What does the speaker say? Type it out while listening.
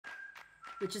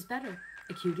Which is better,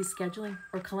 Acuity Scheduling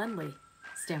or Calendly?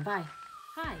 Stand by.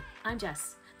 Hi, I'm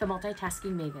Jess, the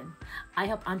multitasking maven. I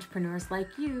help entrepreneurs like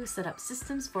you set up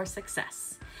systems for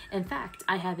success. In fact,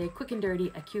 I have a quick and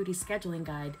dirty Acuity Scheduling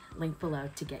guide linked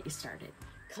below to get you started.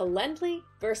 Calendly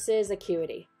versus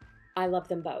Acuity. I love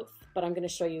them both, but I'm going to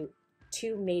show you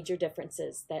two major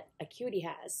differences that Acuity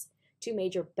has, two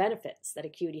major benefits that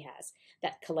Acuity has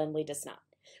that Calendly does not.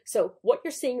 So what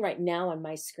you're seeing right now on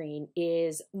my screen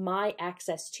is my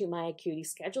access to my Acuity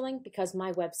Scheduling because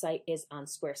my website is on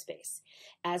Squarespace.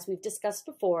 As we've discussed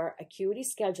before, Acuity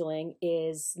Scheduling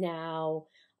is now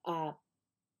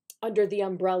under the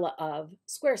umbrella of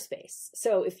Squarespace.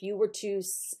 So if you were to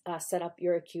set up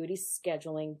your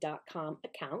acuityscheduling.com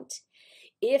account,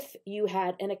 if you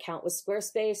had an account with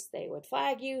Squarespace, they would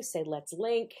flag you, say, let's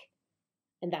link.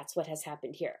 And that's what has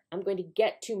happened here. I'm going to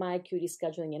get to my Acuity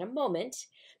Scheduling in a moment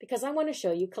because I want to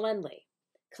show you Calendly.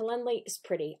 Calendly is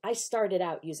pretty. I started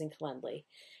out using Calendly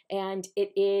and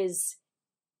it is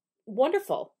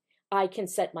wonderful. I can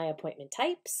set my appointment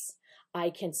types. I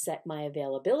can set my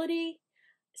availability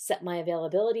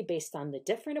based on the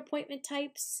different appointment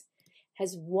types.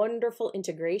 Has wonderful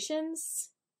integrations.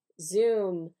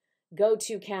 Zoom,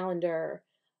 GoToCalendar,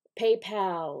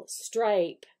 PayPal,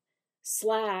 Stripe,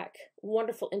 Slack,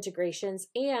 wonderful integrations,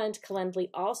 and Calendly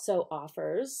also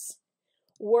offers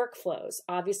workflows.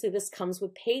 Obviously, this comes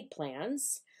with paid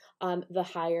plans. The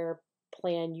higher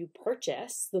plan you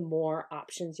purchase, the more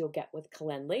options you'll get with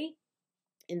Calendly.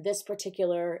 In this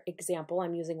particular example,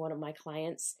 I'm using one of my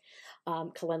clients'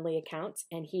 Calendly accounts,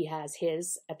 and he has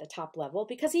his at the top level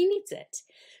because he needs it.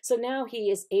 So now he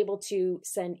is able to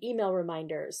send email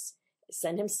reminders,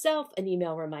 send himself an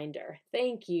email reminder,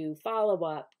 thank you, follow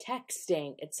up,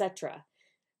 texting, etc.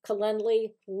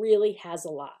 Calendly really has a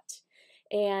lot.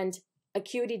 And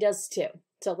Acuity does too.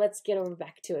 So let's get over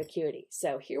back to Acuity.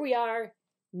 So here we are,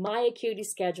 my Acuity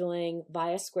Scheduling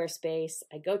via Squarespace.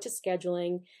 I go to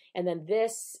scheduling, and then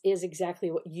this is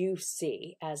exactly what you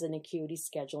see as an Acuity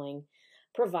Scheduling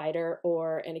provider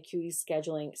or an Acuity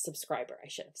Scheduling subscriber, I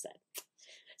should have said.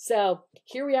 So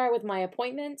here we are with my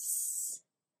appointments,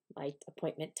 my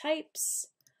appointment types,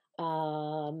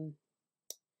 my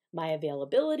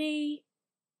availability,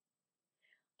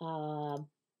 move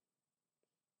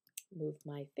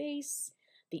my face,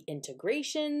 the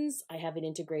integrations. I have it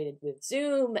integrated with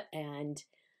Zoom and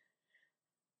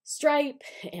Stripe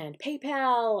and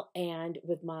PayPal and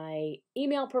with my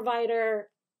email provider.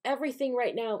 Everything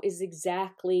right now is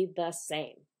exactly the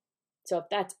same. So if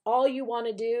that's all you want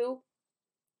to do,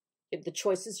 if the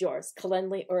choice is yours,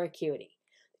 Calendly or Acuity.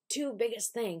 Two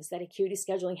biggest things that Acuity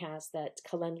Scheduling has that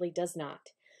Calendly does not,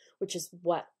 which is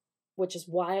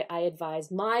why I advise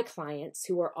my clients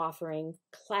who are offering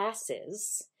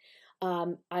classes,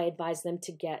 I advise them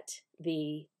to get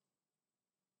the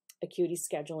Acuity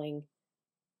Scheduling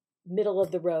middle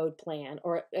of the road plan,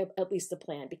 or at least a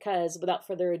plan, because without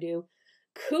further ado,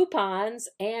 coupons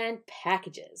and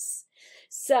packages.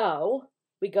 So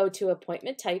we go to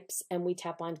appointment types and we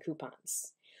tap on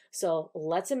coupons. So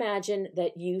let's imagine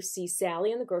that you see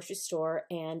Sally in the grocery store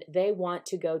and they want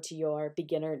to go to your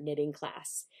beginner knitting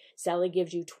class. Sally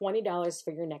gives you $20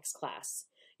 for your next class.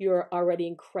 You're already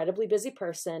an incredibly busy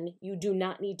person. You do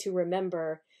not need to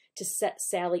remember to set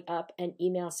Sally up and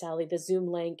email Sally the Zoom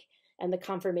link and the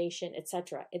confirmation,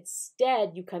 etc.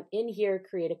 Instead, you come in here,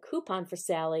 create a coupon for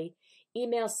Sally,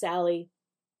 email Sally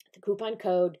the coupon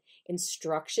code,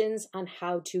 instructions on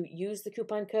how to use the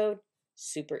coupon code.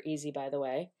 Super easy, by the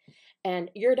way. And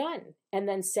you're done. And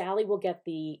then Sally will get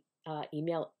the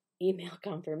email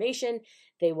confirmation.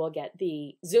 They will get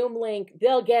the Zoom link.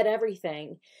 They'll get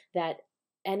everything that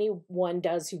anyone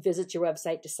does who visits your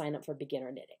website to sign up for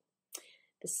beginner knitting.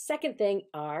 The second thing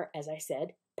are, as I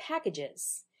said,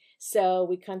 packages. So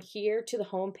we come here to the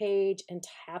home page and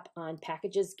tap on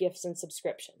packages, gifts, and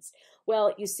subscriptions.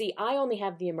 Well, you see, I only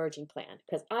have the emerging plan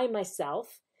because I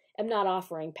myself am not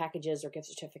offering packages or gift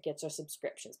certificates or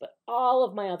subscriptions, but all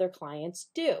of my other clients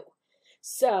do.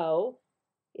 So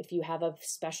if you have a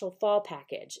special fall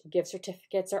package, gift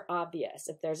certificates are obvious.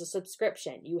 If there's a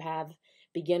subscription, you have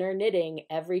beginner knitting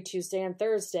every Tuesday and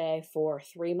Thursday for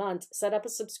 3 months, set up a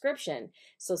subscription.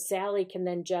 So Sally can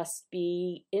then just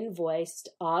be invoiced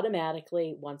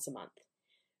automatically once a month.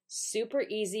 Super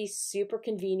easy, super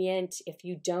convenient. If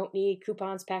you don't need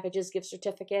coupons, packages, gift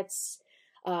certificates,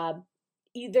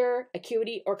 either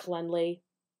Acuity or Calendly.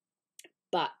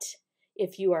 But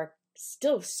if you are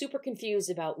still super confused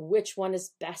about which one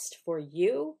is best for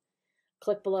you,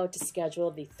 click below to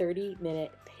schedule the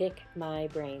 30-minute Pick My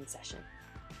Brain session.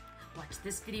 Watch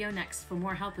this video next for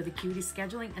more help with Acuity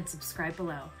Scheduling and subscribe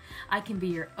below. I can be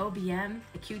your OBM,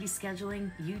 Acuity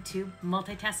Scheduling, YouTube,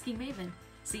 multitasking maven.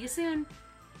 See you soon.